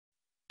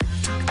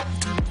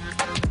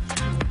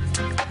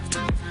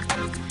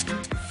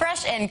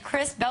fresh and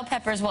crisp bell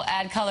peppers will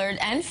add color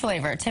and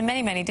flavor to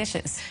many, many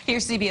dishes.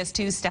 Here's CBS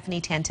 2's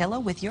Stephanie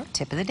Tantillo with your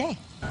tip of the day.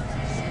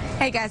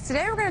 Hey guys,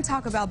 today we're going to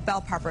talk about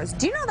bell peppers.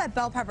 Do you know that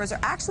bell peppers are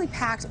actually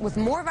packed with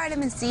more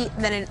vitamin C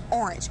than an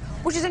orange,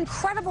 which is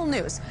incredible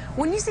news.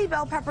 When you see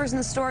bell peppers in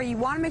the store, you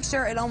want to make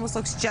sure it almost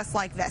looks just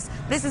like this.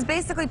 This is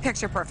basically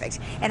picture perfect.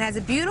 It has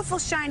a beautiful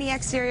shiny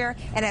exterior,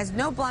 it has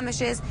no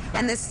blemishes,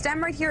 and this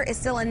stem right here is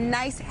still a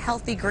nice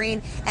healthy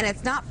green, and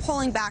it's not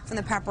pulling back from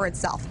the pepper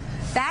itself.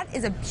 That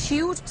is a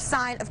huge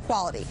sign of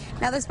quality.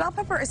 Now this bell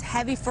pepper is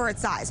heavy for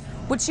its size,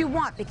 which you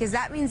want because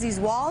that means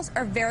these walls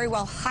are very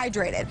well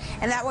hydrated.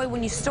 And that way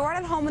when you store it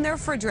at home in the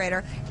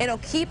refrigerator, it'll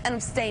keep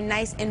and stay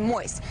nice and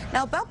moist.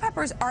 Now bell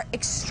peppers are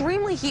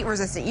extremely heat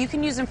resistant. You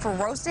can use them for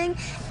roasting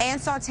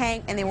and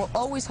sauteing and they will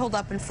always hold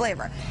up in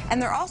flavor.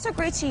 And they're also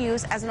great to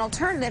use as an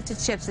alternative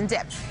to chips and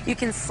dip. You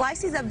can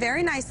slice these up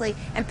very nicely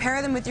and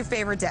pair them with your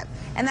favorite dip.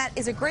 And that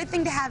is a great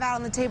thing to have out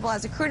on the table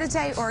as a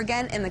crudité or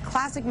again in the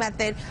classic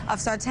method of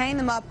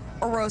sauteing them up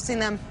or roasting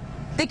them.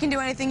 They can do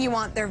anything you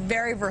want. They're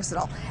very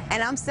versatile.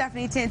 And I'm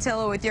Stephanie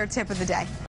Tantillo with your tip of the day.